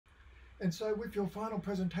And so with your final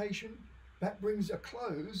presentation, that brings a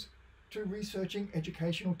close to researching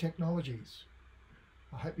educational technologies.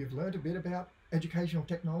 I hope you've learned a bit about educational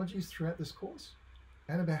technologies throughout this course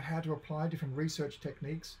and about how to apply different research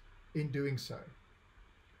techniques in doing so.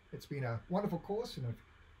 It's been a wonderful course, and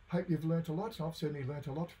I hope you've learnt a lot. I've certainly learnt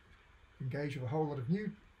a lot, engaged with a whole lot of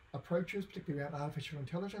new approaches, particularly around artificial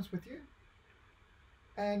intelligence with you.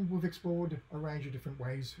 And we've explored a range of different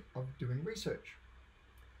ways of doing research.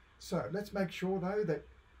 So let's make sure though that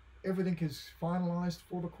everything is finalised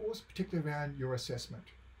for the course, particularly around your assessment.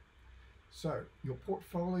 So your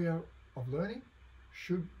portfolio of learning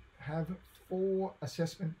should have 4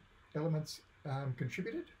 assessment elements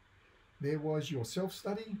contributed. There was your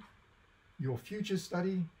self-study, your futures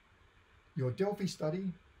study, your Delphi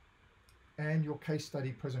study, and your case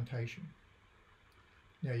study presentation.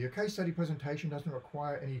 Now, your case study presentation doesn't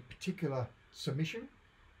require any particular submission.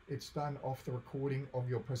 It's done off the recording of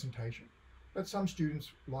your presentation. But some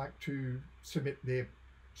students like to submit their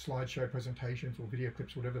slideshow presentations or video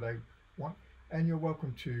clips, whatever they want, and you're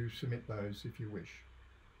welcome to submit those if you wish.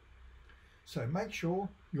 So make sure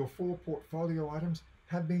your 4 portfolio items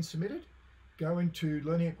have been submitted. Go into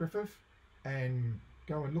Learning at Griffith and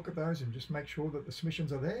go and look at those and just make sure that the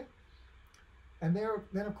submissions are there. And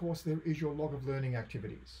then of course there is your log of learning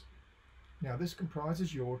activities. Now this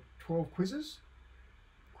comprises your 12 quizzes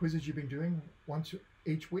you've been doing once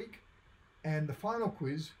each week, and the final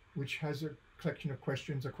quiz, which has a collection of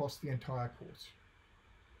questions across the entire course.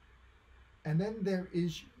 And then there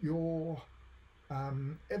is your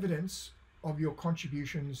evidence of your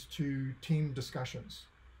contributions to team discussions.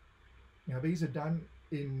 Now these are done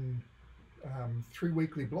in 3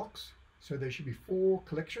 weekly blocks, so there should be 4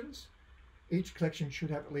 collections. Each collection should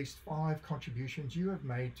have at least 5 contributions you have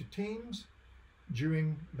made to teams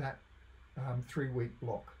during that 3-week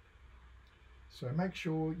block. So make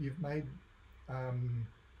sure you've made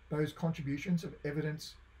those contributions of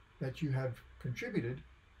evidence that you have contributed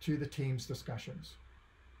to the team's discussions.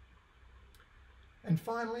 And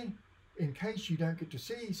finally, in case you don't get to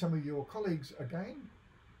see some of your colleagues again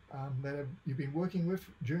that you've been working with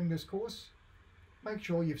during this course, make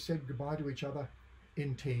sure you've said goodbye to each other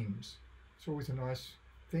in teams. It's always a nice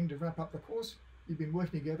thing to wrap up the course. You've been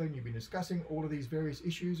working together and you've been discussing all of these various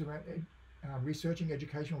issues around researching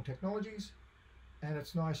educational technologies, and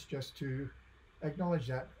it's nice just to acknowledge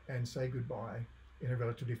that and say goodbye in a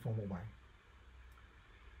relatively formal way.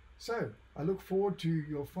 So I look forward to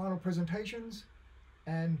your final presentations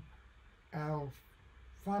and our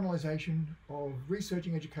finalization of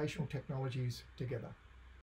researching educational technologies together.